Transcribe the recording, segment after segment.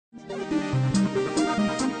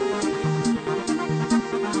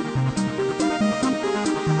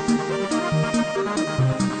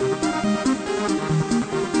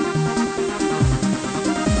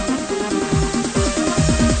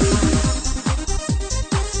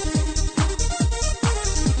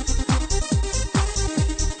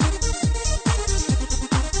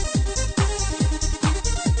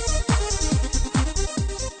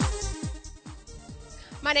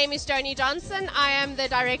My name is Joni Johnson. I am the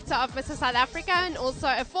director of Mrs. South Africa and also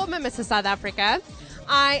a former Mrs. South Africa.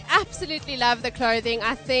 I absolutely love the clothing.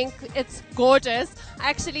 I think it's gorgeous. I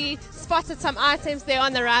actually spotted some items there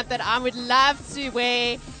on the ramp that I would love to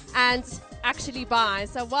wear and actually buy.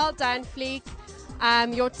 So well done, Fleaq.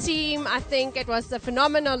 Your team, I think it was a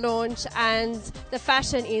phenomenal launch and the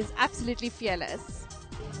fashion is absolutely fearless.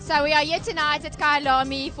 So we are here tonight at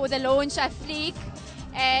Kyalami for the launch of Fleaq.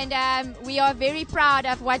 And we are very proud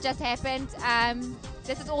of what just happened.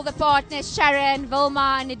 This is all the partners, Sharon,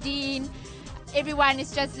 Vilma, Nadine. Everyone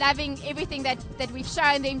is just loving everything that we've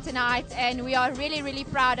shown them tonight, and we are really, really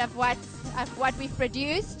proud of what we've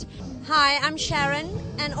produced. Hi, I'm Sharon,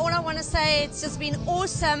 and all I want to say, it's just been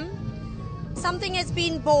awesome. Something has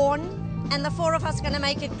been born, and the four of us are going to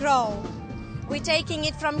make it grow. We're taking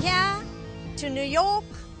it from here to New York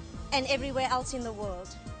and everywhere else in the world.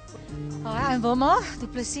 Hi, I'm Vilma du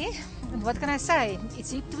Plessis, and what can I say?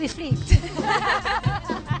 It's hip to be fleeked.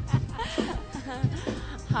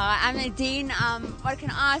 Hi, I'm Nadine. What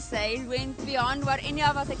can I say? It went beyond what any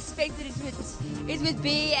of us expected it would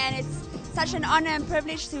be, and it's such an honor and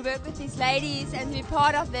privilege to work with these ladies and to be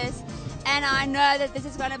part of this. And I know that this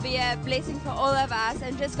is going to be a blessing for all of us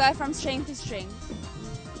and just go from strength to strength.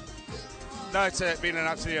 No, it's been an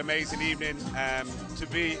absolutely amazing evening. To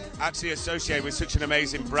be actually associated with such an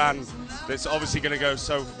amazing brand that's obviously going to go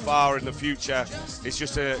so far in the future, it's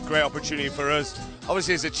just a great opportunity for us.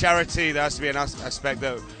 Obviously, as a charity, there has to be an aspect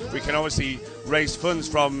that we can obviously raise funds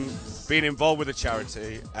from being involved with the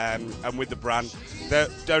charity and with the brand.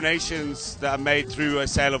 The donations that are made through a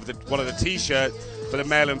sale of one of the T-shirts for the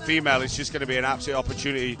male and female is just going to be an absolute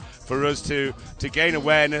opportunity for us to gain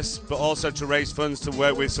awareness, but also to raise funds to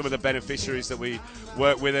work with some of the beneficiaries that we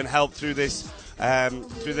work with and help through this,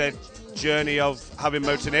 through their journey of having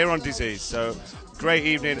motor neuron disease. So great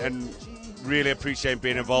evening and really appreciate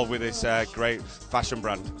being involved with this great fashion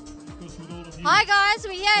brand. Hi guys,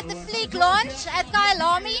 we're here at the Fleaq launch at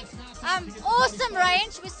Kyalami. Awesome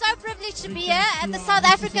range. We're so privileged to be here at the South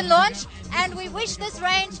African launch, and we wish this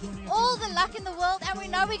range all the luck in the world, and we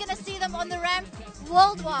know we're going to see them on the ramp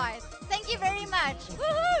worldwide. Thank you very much.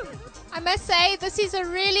 Woohoo! I must say, this is a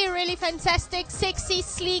really, really fantastic, sexy,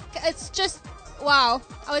 sleek. It's just, wow.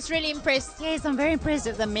 I was really impressed. Yes, I'm very impressed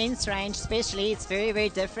with the men's range especially. It's very, very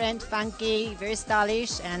different, funky, very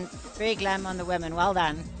stylish, and very glam on the women. Well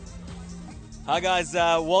done. Hi guys,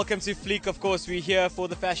 welcome to Fleaq. Of course, we're here for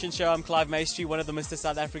the fashion show. I'm Clive Maestri, one of the Mr.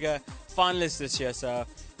 South Africa finalists this year, so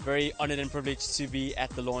very honoured and privileged to be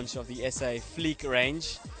at the launch of the SA Fleaq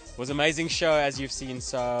range. It was an amazing show, as you've seen,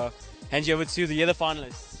 so hand you over to the other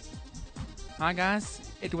finalists. Hi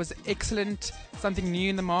guys, it was excellent, something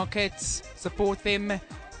new in the market, support them,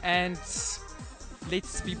 and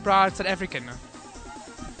let's be proud South African.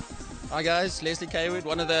 Hi guys, Leslie Kaywood,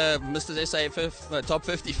 one of the Mr. SA top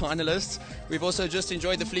 50 finalists. We've also just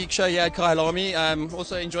enjoyed the Fleaq show here at Kyalami.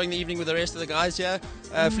 Also enjoying the evening with the rest of the guys here.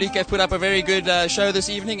 Fleaq have put up a very good show this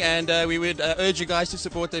evening, and we would urge you guys to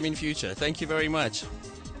support them in future. Thank you very much.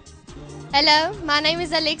 Hello, my name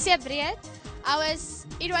is Hilgardt Bradt.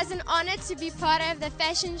 It was an honor to be part of the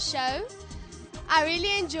fashion show. I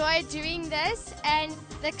really enjoyed doing this, and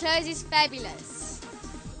the clothes is fabulous.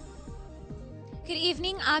 Good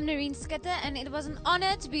evening, I'm Loreen Skitter, and it was an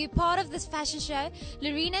honor to be a part of this fashion show.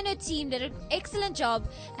 Loreen and her team did an excellent job,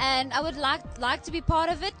 and I would like to be part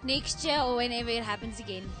of it next year or whenever it happens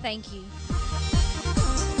again. Thank you.